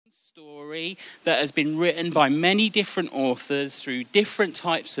story that has been written by many different authors through different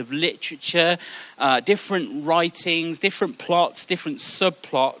types of literature, different writings, different plots, different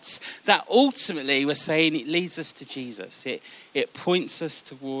subplots, that ultimately we're saying it leads us to Jesus. It points us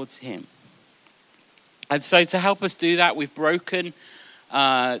towards him. And so to help us do that, we've broken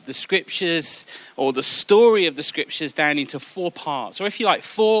the scriptures, or the story of the scriptures, down into 4 parts, or if you like,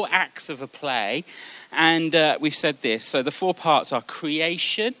 4 acts of a play. And we've said this. So the 4 parts are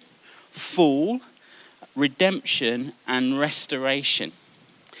creation, fall, redemption, and restoration.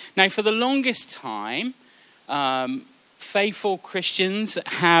 Now, for the longest time, faithful Christians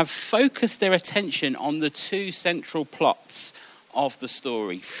have focused their attention on the 2 central plots of the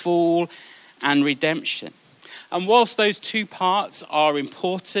story, fall and redemption. And whilst those 2 parts are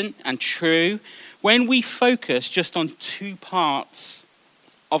important and true, when we focus just on 2 parts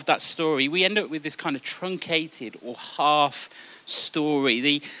of that story, we end up with this kind of truncated or half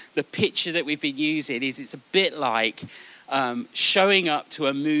story. The picture that we've been using is it's a bit like showing up to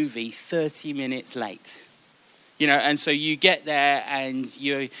a movie 30 minutes late. You know, and so you get there and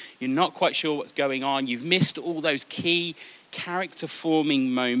you're not quite sure what's going on. You've missed all those key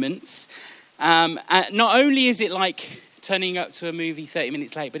character-forming moments. Not only is it like turning up to a movie 30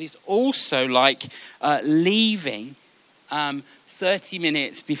 minutes late, but it's also like leaving 30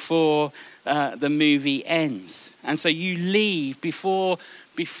 minutes before the movie ends. And so you leave before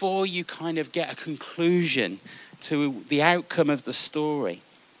you kind of get a conclusion to the outcome of the story.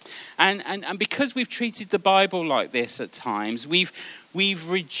 And because we've treated the Bible like this at times, we've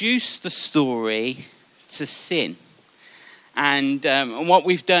reduced the story to sin. And what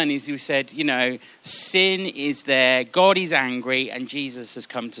we've done is we've said, you know, sin is there, God is angry, and Jesus has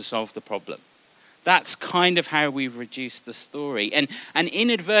come to solve the problem. That's kind of how we've reduced the story. And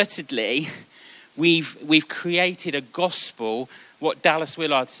inadvertently, we've created a gospel, what Dallas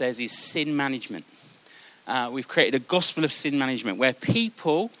Willard says is sin management. We've created a gospel of sin management where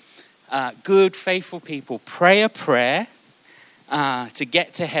people, good, faithful people, pray a prayer to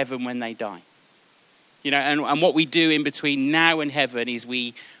get to heaven when they die. You know, and what we do in between now and heaven is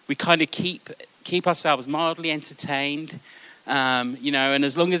we kind of keep ourselves mildly entertained, you know, and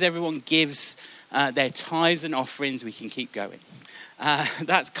as long as everyone gives their tithes and offerings, we can keep going.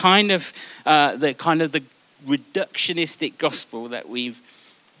 That's kind of the reductionistic gospel that we've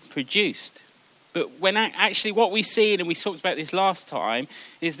produced. But when actually what we see, and we talked about this last time,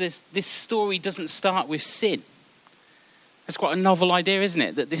 is this story doesn't start with sin. That's quite a novel idea, isn't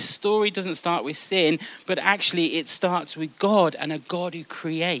it? That this story doesn't start with sin, but actually it starts with God and a God who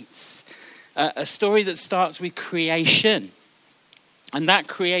creates. A story that starts with creation. And that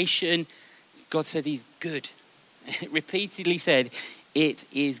creation, God said he's good. It repeatedly said, it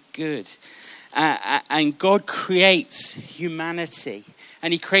is good. And God creates humanity.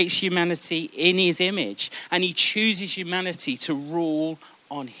 And he creates humanity in his image. And he chooses humanity to rule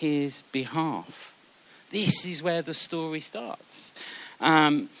on his behalf. This is where the story starts.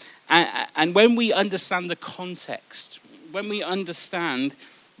 And when we understand the context, when we understand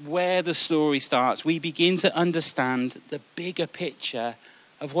where the story starts, we begin to understand the bigger picture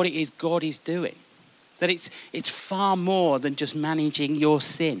of what it is God is doing. That it's far more than just managing your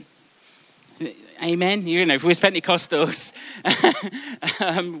sin. Amen? You know, if we're Pentecostals,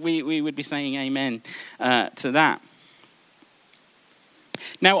 we would be saying amen to that.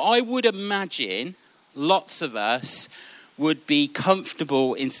 Now, I would imagine lots of us would be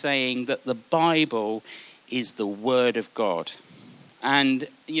comfortable in saying that the Bible is the Word of God. And,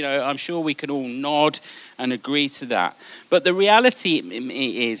 you know, I'm sure we can all nod and agree to that. But the reality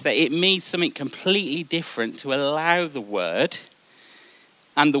is that it means something completely different to allow the Word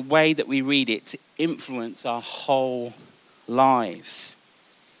and the way that we read it to influence our whole lives.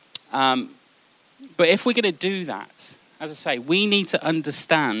 But if we're going to do that, as I say, we need to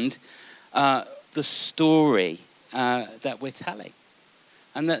understand the story that we're telling.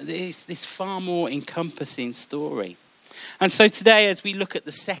 And that it's this far more encompassing story. And so today, as we look at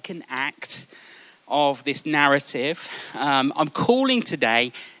the second act of this narrative, I'm calling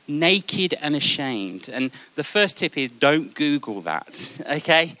today Naked and Ashamed. And the first tip is don't Google that,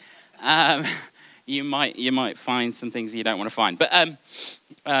 okay? You might find some things you don't want to find. But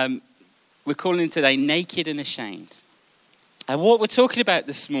we're calling today Naked and Ashamed. And what we're talking about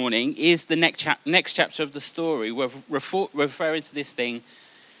this morning is the next chapter of the story. We're referring to this thing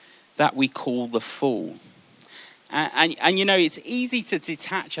that we call the fall. And you know, it's easy to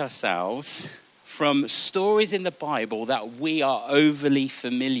detach ourselves from stories in the Bible that we are overly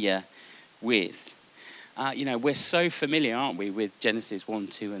familiar with. We're so familiar, aren't we, with Genesis 1,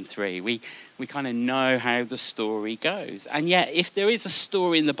 2, and 3. We kind of know how the story goes. And yet, if there is a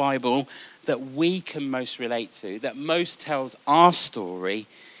story in the Bible that we can most relate to, that most tells our story,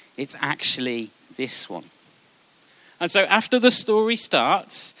 it's actually this one. And so after the story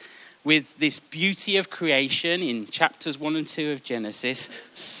starts with this beauty of creation in chapters 1 and 2 of Genesis,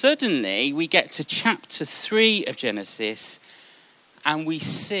 suddenly we get to chapter 3 of Genesis and we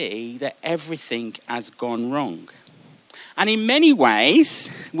see that everything has gone wrong. And in many ways,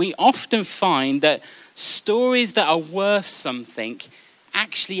 we often find that stories that are worth something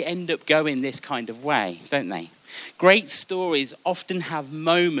actually end up going this kind of way, don't they? Great stories often have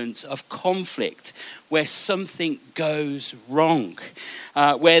moments of conflict where something goes wrong,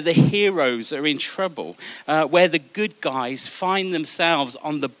 where the heroes are in trouble, where the good guys find themselves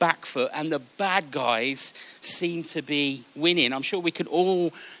on the back foot and the bad guys seem to be winning. I'm sure we could all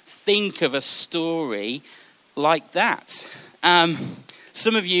think of a story like that.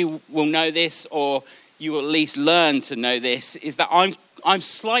 Some of you will know this, or you will at least learn to know this, is that I'm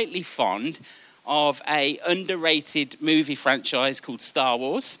slightly fond of a underrated movie franchise called Star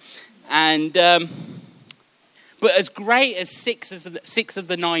Wars. And but as great as six of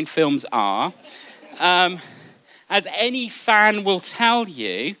the 9 films are, as any fan will tell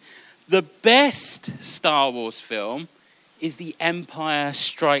you, the best Star Wars film is The Empire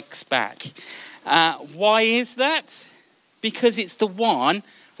Strikes Back. Why is that? Because it's the one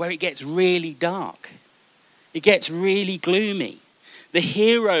where it gets really dark. It gets really gloomy. The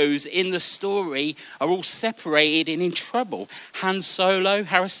heroes in the story are all separated and in trouble. Han Solo,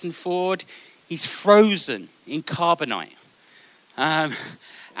 Harrison Ford, he's frozen in carbonite. And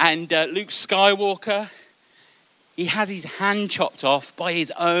Luke Skywalker, he has his hand chopped off by his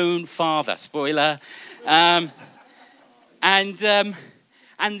own father. Spoiler. And as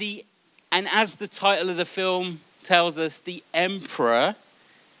the title of the film tells us, the Emperor,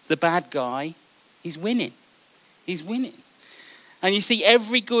 the bad guy, he's winning. He's winning. And you see,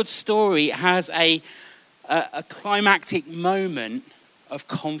 every good story has a climactic moment of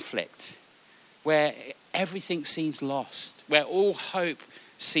conflict where everything seems lost, where all hope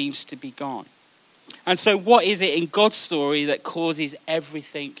seems to be gone. And so what is it in God's story that causes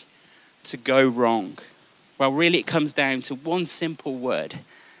everything to go wrong? Well, really it comes down to one simple word: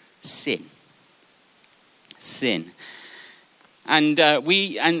 sin. Sin. And to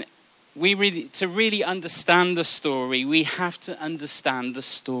really understand the story, we have to understand the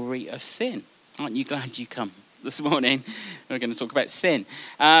story of sin. Aren't you glad you come this morning? We're going to talk about sin.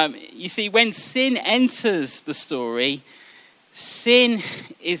 You see, when sin enters the story, sin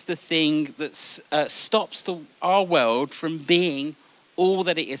is the thing that stops our world from being all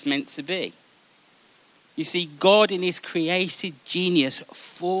that it is meant to be. You see, God in his creative genius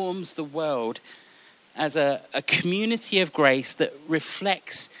forms the world as a community of grace that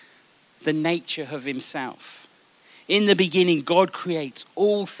reflects the nature of himself. In the beginning, God creates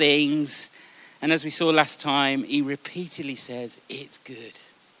all things. And as we saw last time, he repeatedly says, it's good.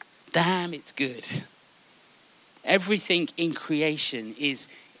 Damn, it's good. Everything in creation is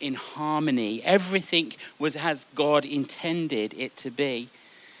in harmony. Everything was as God intended it to be.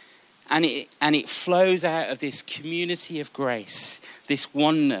 And it flows out of this community of grace, this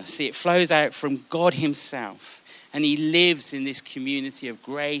oneness. It flows out from God himself. And he lives in this community of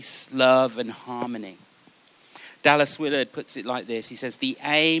grace, love, and harmony. Dallas Willard puts it like this. He says, the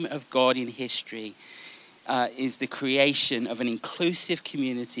aim of God in history is the creation of an inclusive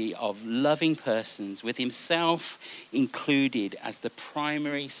community of loving persons with himself included as the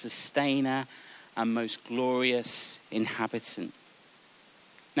primary sustainer and most glorious inhabitant.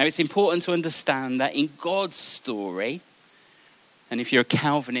 Now, it's important to understand that in God's story, and if you're a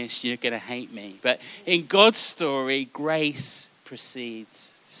Calvinist, you're going to hate me. But in God's story, grace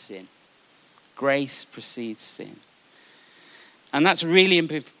precedes sin. Grace precedes sin. And that's really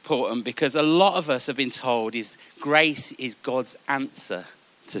important because a lot of us have been told is grace is God's answer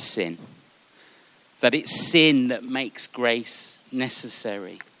to sin. That it's sin that makes grace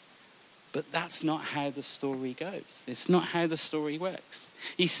necessary. But that's not how the story goes. It's not how the story works.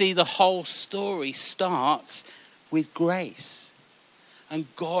 You see, the whole story starts with grace. And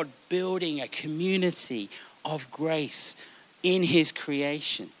God building a community of grace in his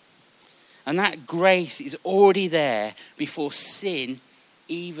creation. And that grace is already there before sin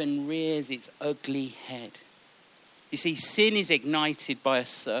even rears its ugly head. You see, sin is ignited by a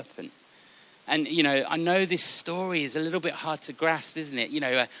serpent. And, I know this story is a little bit hard to grasp, isn't it?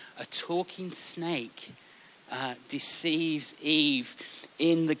 A talking snake deceives Eve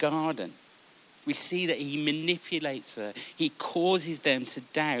in the garden. We see that he manipulates her. He causes them to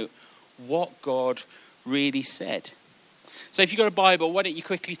doubt what God really said. So if you've got a Bible, why don't you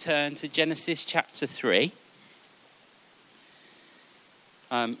quickly turn to Genesis chapter 3.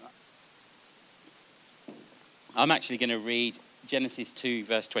 I'm actually going to read Genesis 2,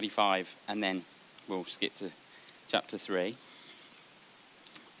 verse 25, and then we'll skip to chapter 3.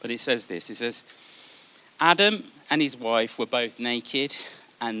 But it says this. It says, Adam and his wife were both naked,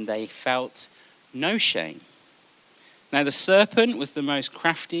 and they felt no shame. Now the serpent was the more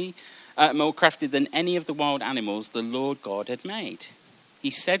crafty than any of the wild animals the Lord God had made. He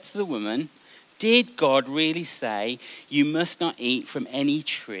said to the woman, did God really say you must not eat from any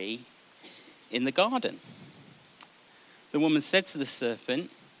tree in the garden? The woman said to the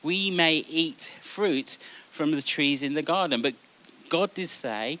serpent, we may eat fruit from the trees in the garden, but God did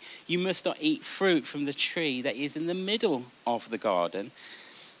say you must not eat fruit from the tree that is in the middle of the garden.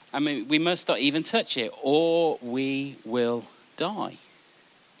 I mean, we must not even touch it, or we will die.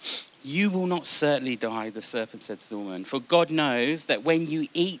 You will not certainly die, the serpent said to the woman, for God knows that when you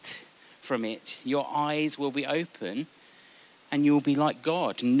eat from it, your eyes will be open, and you will be like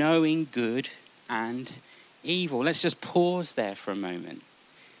God, knowing good and evil. Let's just pause there for a moment.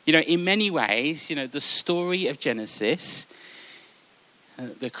 You know, in many ways, you know, the story of Genesis,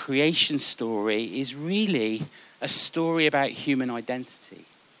 the creation story, is really a story about human identity,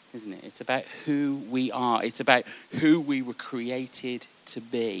 isn't it? It's about who we are. It's about who we were created to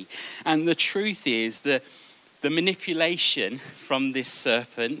be. And the truth is that the manipulation from this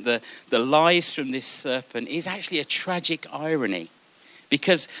serpent, the lies from this serpent, is actually a tragic irony.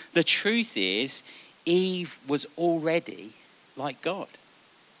 Because the truth is, Eve was already like God.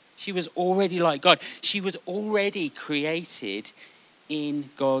 She was already like God. She was already created in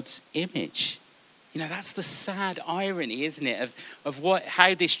God's image. You know, that's the sad irony, isn't it, of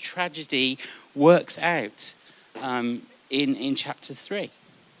how this tragedy works out in chapter 3.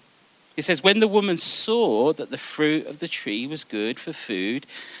 It says, when the woman saw that the fruit of the tree was good for food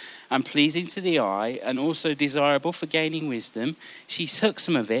and pleasing to the eye and also desirable for gaining wisdom, she took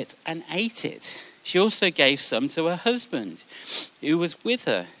some of it and ate it. She also gave some to her husband who was with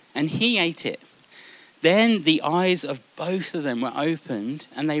her, and he ate it. Then the eyes of both of them were opened,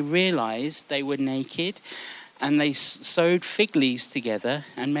 and they realized they were naked, and they sewed fig leaves together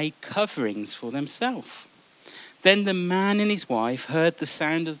and made coverings for themselves. Then the man and his wife heard the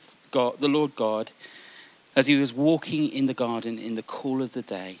sound of God, the Lord God, as he was walking in the garden in the cool of the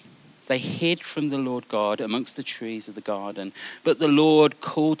day. They hid from the Lord God amongst the trees of the garden. But the Lord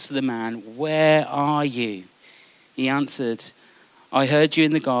called to the man, where are you? He answered, I heard you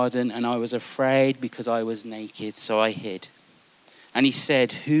in the garden, and I was afraid because I was naked, so I hid. And he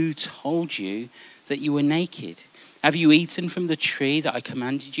said, who told you that you were naked? Have you eaten from the tree that I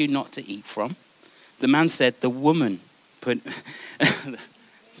commanded you not to eat from? The man said, the woman put...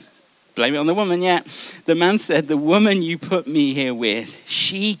 Blame it on the woman, yeah. The man said, the woman you put me here with,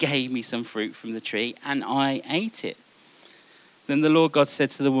 she gave me some fruit from the tree, and I ate it. Then the Lord God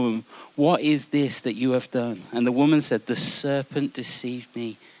said to the woman, what is this that you have done? And the woman said, the serpent deceived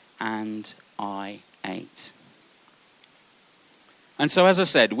me, and I ate. And so, as I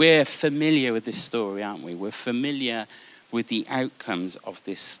said, we're familiar with this story, aren't we? We're familiar with the outcomes of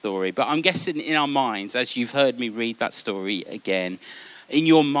this story. But I'm guessing in our minds, as you've heard me read that story again, in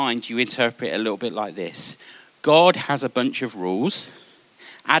your mind you interpret it a little bit like this. God has a bunch of rules.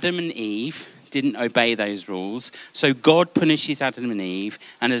 Adam and Eve didn't obey those rules. So God punishes Adam and Eve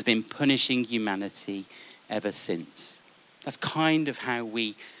and has been punishing humanity ever since. That's kind of how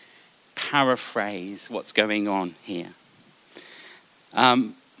we paraphrase what's going on here.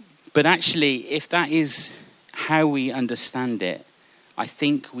 But actually, if that is how we understand it, I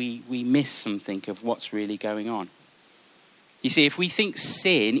think we miss something of what's really going on. You see, if we think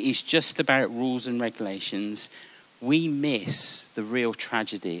sin is just about rules and regulations, we miss the real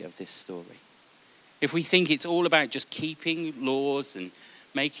tragedy of this story. If we think it's all about just keeping laws and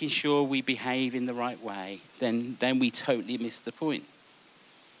making sure we behave in the right way, then we totally miss the point.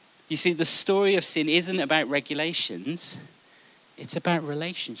 You see, the story of sin isn't about regulations, it's about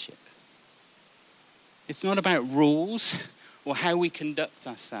relationship. It's not about rules or how we conduct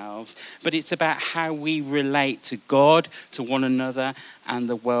ourselves, but it's about how we relate to God, to one another, and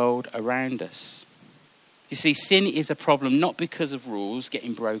the world around us. You see, sin is a problem not because of rules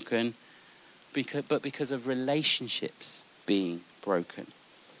getting broken, but because of relationships being broken.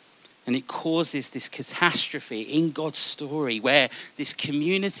 And it causes this catastrophe in God's story where this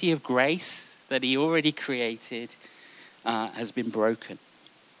community of grace that he already created has been broken.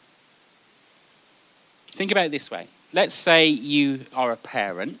 Think about it this way. Let's say you are a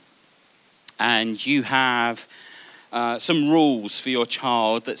parent and you have some rules for your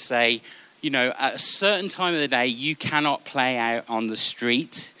child that say At a certain time of the day, you cannot play out on the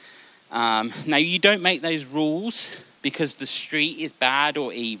street. Now, you don't make those rules because the street is bad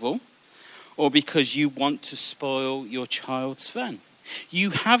or evil, or because you want to spoil your child's fun.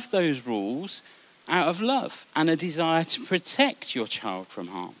 You have those rules out of love and a desire to protect your child from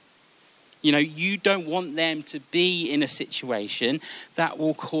harm. You don't want them to be in a situation that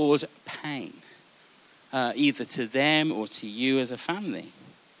will cause pain, either to them or to you as a family.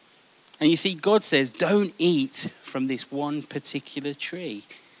 And you see, God says, don't eat from this one particular tree.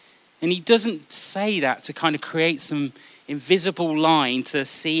 And he doesn't say that to kind of create some invisible line to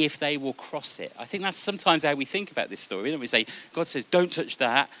see if they will cross it. I think that's sometimes how we think about this story. Don't we say, God says, don't touch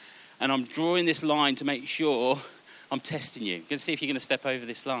that. And I'm drawing this line to make sure I'm testing you. I'm going to see if you're going to step over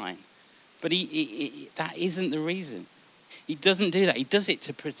this line. But that isn't the reason. He doesn't do that. He does it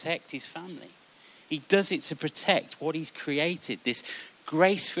to protect his family. He does it to protect what he's created, this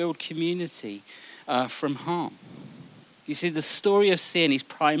grace-filled community from harm. You see, the story of sin is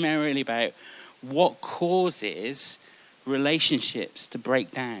primarily about what causes relationships to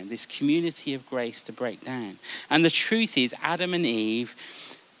break down, this community of grace to break down. And the truth is, Adam and Eve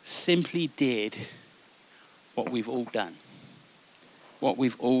simply did what we've all done. What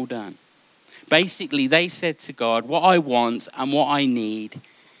we've all done. Basically, they said to God, what I want and what I need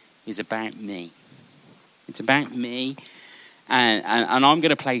is about me. It's about me. And I'm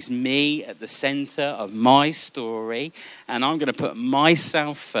going to place me at the center of my story. And I'm going to put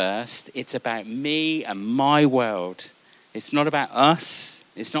myself first. It's about me and my world. It's not about us.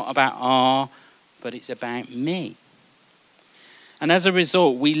 It's not about but it's about me. And as a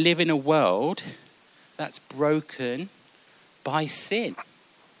result, we live in a world that's broken by sin.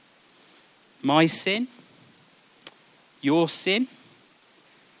 My sin, your sin,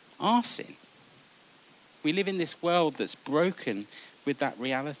 our sin. We live in this world that's broken with that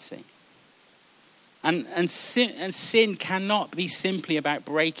reality. And sin cannot be simply about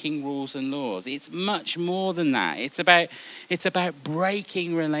breaking rules and laws. It's much more than that. It's about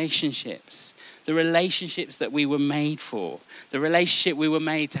breaking relationships. The relationships that we were made for. The relationship we were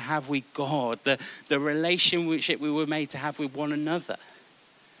made to have with God. The relationship we were made to have with one another.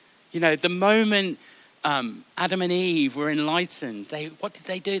 The moment Adam and Eve were enlightened, what did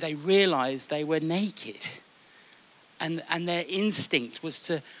they do? They realized they were naked. And their instinct was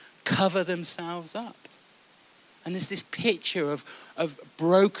to cover themselves up. And there's this picture of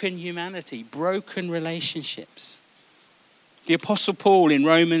broken humanity, broken relationships. The Apostle Paul in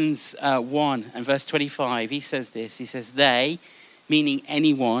Romans 1 and verse 25, he says this. He says, they, meaning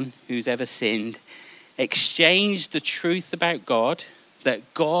anyone who's ever sinned, exchanged the truth about God,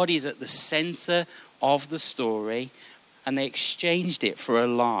 that God is at the center of the story, and they exchanged it for a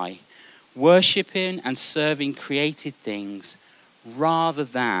lie, worshipping and serving created things rather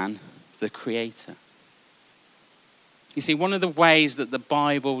than the Creator. You see, one of the ways that the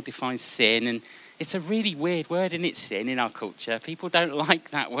Bible defines sin, and it's a really weird word, isn't it, sin, in our culture. People don't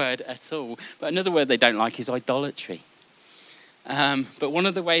like that word at all. But another word they don't like is idolatry. But one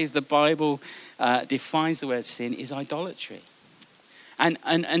of the ways the Bible defines the word sin is idolatry. And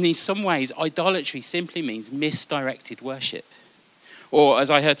in some ways, idolatry simply means misdirected worship. Or, as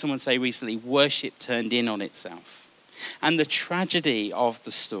I heard someone say recently, worship turned in on itself. And the tragedy of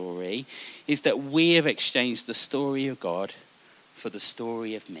the story is that we have exchanged the story of God for the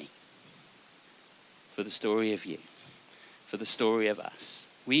story of me. For the story of you. For the story of us.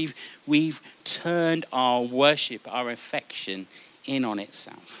 We've turned our worship, our affection, in on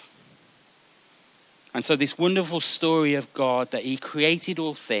itself. And so this wonderful story of God, that he created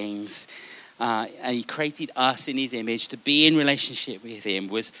all things, and he created us in his image to be in relationship with him,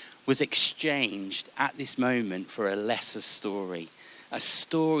 was exchanged at this moment for a lesser story. A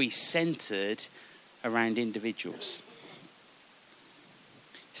story centered around individuals.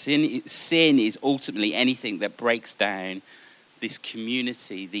 Sin is ultimately anything that breaks down this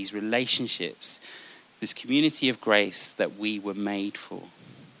community, these relationships, this community of grace that we were made for.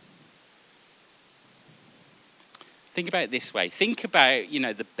 Think about it this way. Think about,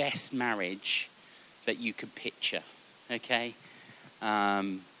 the best marriage that you could picture, okay?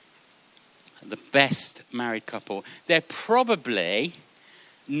 The best married couple. They're probably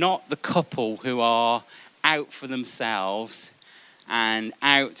not the couple who are out for themselves and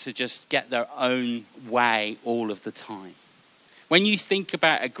out to just get their own way all of the time. When you think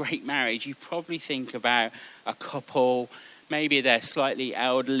about a great marriage, you probably think about a couple, maybe they're slightly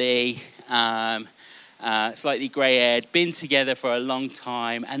elderly, slightly grey-haired, been together for a long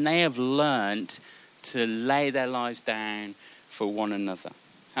time, and they have learned to lay their lives down for one another.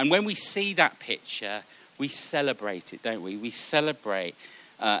 And when we see that picture, we celebrate it, don't we? We celebrate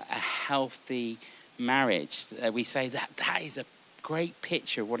a healthy marriage. We say that is a great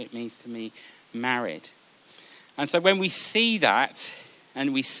picture of what it means to be married. And so when we see that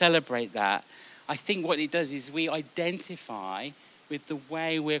and we celebrate that, I think what it does is we identify with the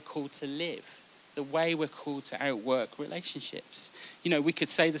way we're called to live, the way we're called to outwork relationships. We could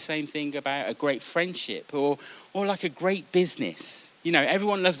say the same thing about a great friendship or like a great business.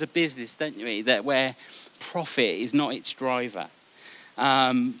 Everyone loves a business, don't we, where profit is not its driver.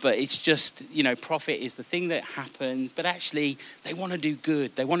 But it's just, profit is the thing that happens, but actually they want to do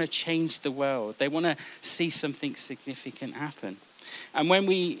good. They want to change the world. They want to see something significant happen. And when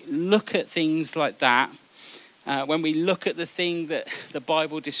we look at things like that, when we look at the thing that the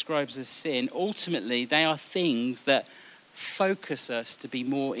Bible describes as sin, ultimately they are things that focus us to be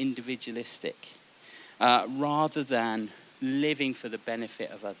more individualistic rather than living for the benefit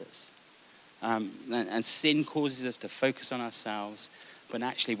of others. And sin causes us to focus on ourselves, but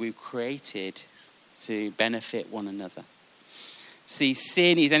actually we're created to benefit one another. See,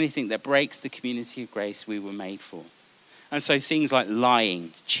 sin is anything that breaks the community of grace we were made for. And so things like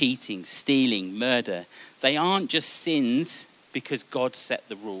lying, cheating, stealing, murder, they aren't just sins because God set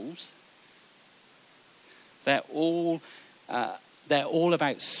the rules. They're all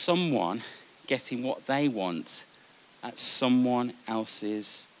about someone getting what they want at someone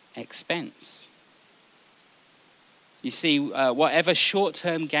else's expense. You see, whatever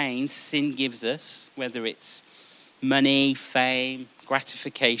short-term gains sin gives us, whether it's money, fame,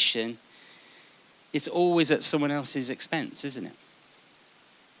 gratification, it's always at someone else's expense, isn't it?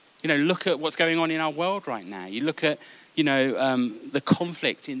 Look at what's going on in our world right now. You look at, the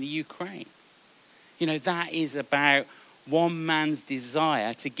conflict in the Ukraine. That is about one man's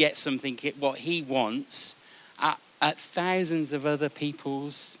desire to get something, what he wants, at thousands of other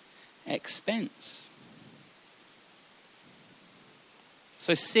people's expense.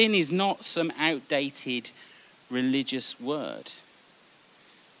 So sin is not some outdated religious word.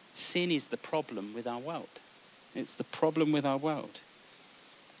 Sin is the problem with our world. It's the problem with our world.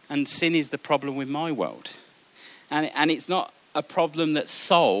 And sin is the problem with my world. And it's not a problem that's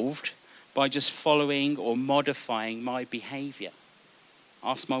solved by just following or modifying my behavior.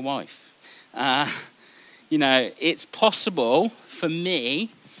 Ask my wife. It's possible for me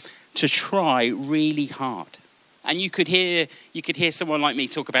to try really hard. And you could hear someone like me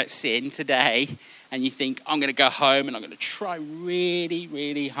talk about sin today, and you think, I'm going to go home and I'm going to try really,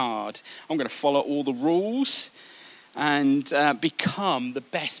 really hard. I'm going to follow all the rules and become the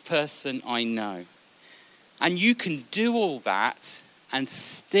best person I know. And you can do all that and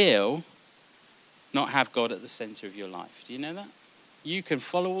still not have God at the center of your life. Do you know that? You can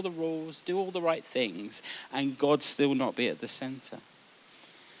follow all the rules, do all the right things, and God still not be at the center.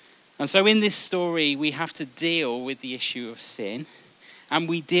 And so in this story, we have to deal with the issue of sin. And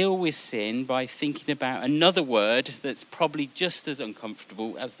we deal with sin by thinking about another word that's probably just as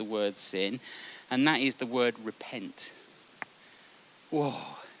uncomfortable as the word sin. And that is the word repent. Whoa.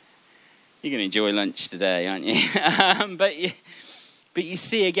 You're going to enjoy lunch today, aren't you? But you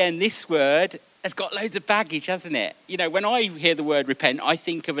see, again, this word has got loads of baggage, hasn't it? When I hear the word repent, I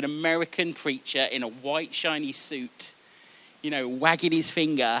think of an American preacher in a white, shiny suit, wagging his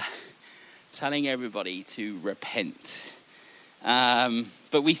finger, telling everybody to repent.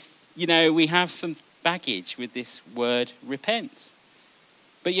 But we have some baggage with this word repent.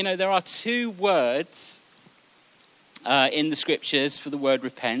 But there are two words in the scriptures for the word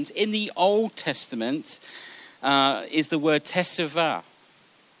repent. In the Old Testament is the word teshuvah.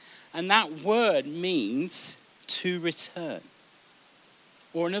 And that word means to return.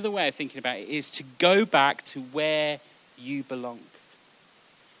 Or another way of thinking about it is to go back to where you belong.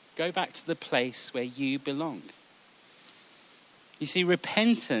 Go back to the place where you belong. You see,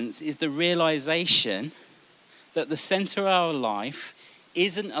 repentance is the realization that the center of our life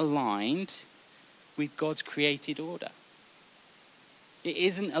isn't aligned with God's created order. It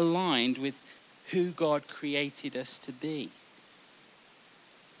isn't aligned with who God created us to be.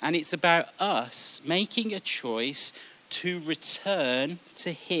 And it's about us making a choice to return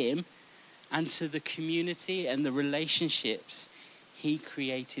to Him and to the community and the relationships He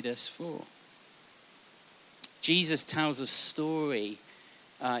created us for. Jesus tells a story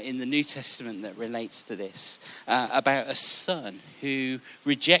in the New Testament that relates to this, about a son who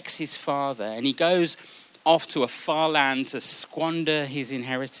rejects his father and he goes off to a far land to squander his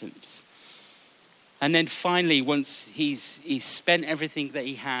inheritance. And then finally, once he's spent everything that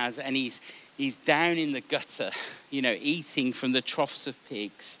he has and he's down in the gutter, eating from the troughs of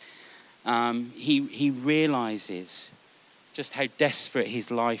pigs, he realizes just how desperate his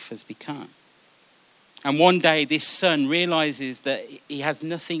life has become. And one day this son realizes that he has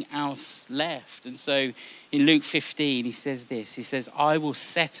nothing else left. And so in Luke 15, he says this. He says, I will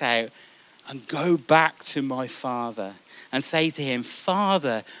set out and go back to my father and say to him,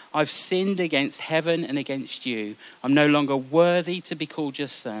 Father, I've sinned against heaven and against you. I'm no longer worthy to be called your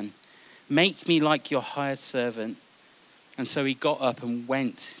son. Make me like your hired servant. And so he got up and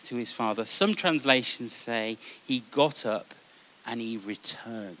went to his father. Some translations say he got up and he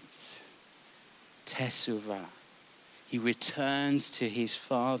returns. Teshuvah. He returns to his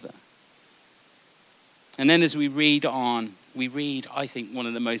father. And then as we read on, we read, I think, one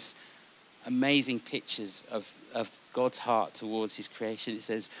of the most amazing pictures of God's heart towards his creation. It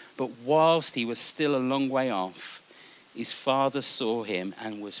says, but whilst he was still a long way off, his father saw him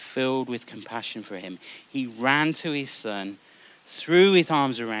and was filled with compassion for him. He ran to his son, threw his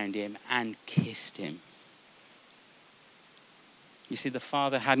arms around him and kissed him. You see, the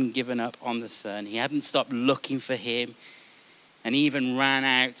father hadn't given up on the son. He hadn't stopped looking for him, and he even ran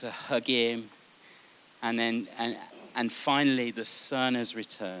out to hug him. And finally the son has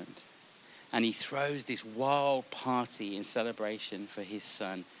returned. And he throws this wild party in celebration for his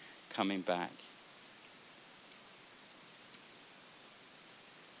son coming back.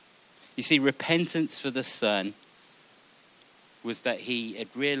 You see, repentance for the son was that he had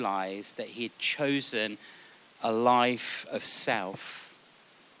realized that he had chosen a life of self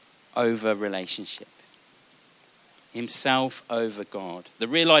over relationship. Himself over God. The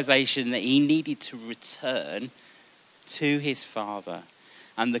realization that he needed to return to his father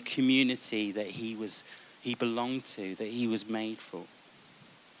and the community that he belonged to, that he was made for.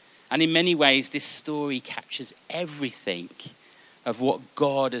 And in many ways, this story captures everything of what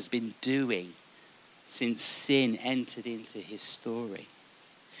God has been doing since sin entered into his story.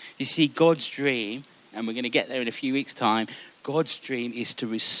 You see, God's dream, and we're going to get there in a few weeks' time, God's dream is to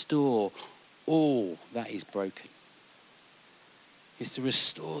restore all that is broken. Is to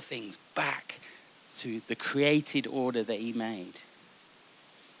restore things back to the created order that he made.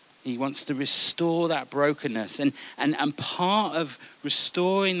 He wants to restore that brokenness. And part of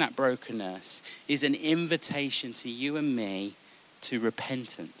restoring that brokenness is an invitation to you and me to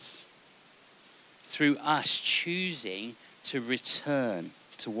repentance. Through us choosing to return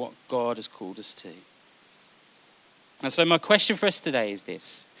to what God has called us to. And so my question for us today is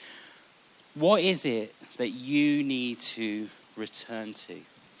this. What is it that you need to return to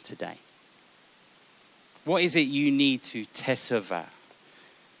today? What is it you need to teshuvah,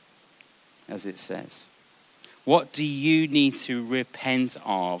 as it says? What do you need to repent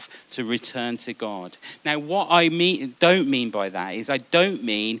of to return to God? Now, what I don't mean by that is I don't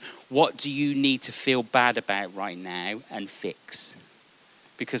mean what do you need to feel bad about right now and fix.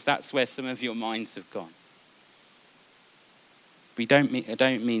 Because that's where some of your minds have gone. I don't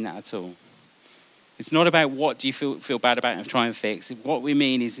mean that at all. It's not about what do you feel bad about and try and fix. What we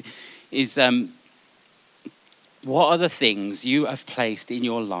mean is what are the things you have placed in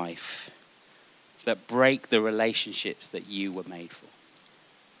your life that break the relationships that you were made for?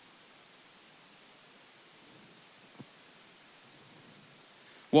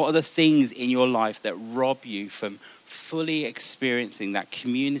 What are the things in your life that rob you from fully experiencing that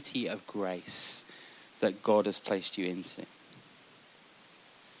community of grace that God has placed you into?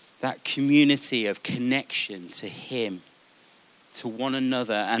 That community of connection to him, to one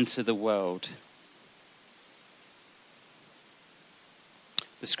another and to the world.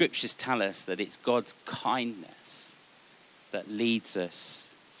 The scriptures tell us that it's God's kindness that leads us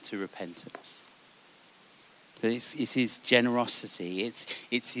to repentance. That it's his generosity,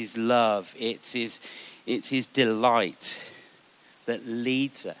 it's his love, it's his delight that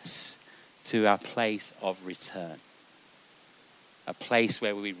leads us to our place of return. A place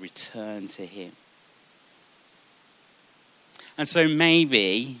where we return to him. And so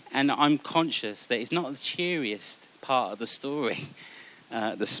maybe, and I'm conscious that it's not the cheeriest part of the story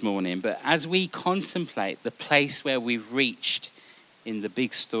this morning, but as we contemplate the place where we've reached in the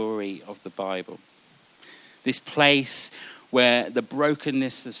big story of the Bible, this place where the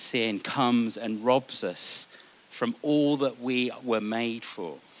brokenness of sin comes and robs us from all that we were made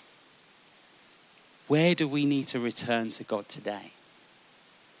for, where do we need to return to God today?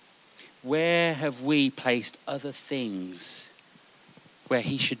 Where have we placed other things where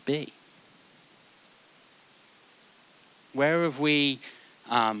he should be? Where have we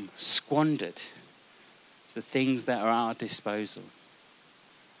squandered the things that are at our disposal?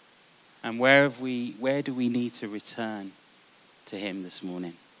 And where do we need to return to him this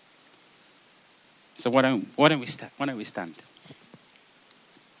morning? So why don't we stand?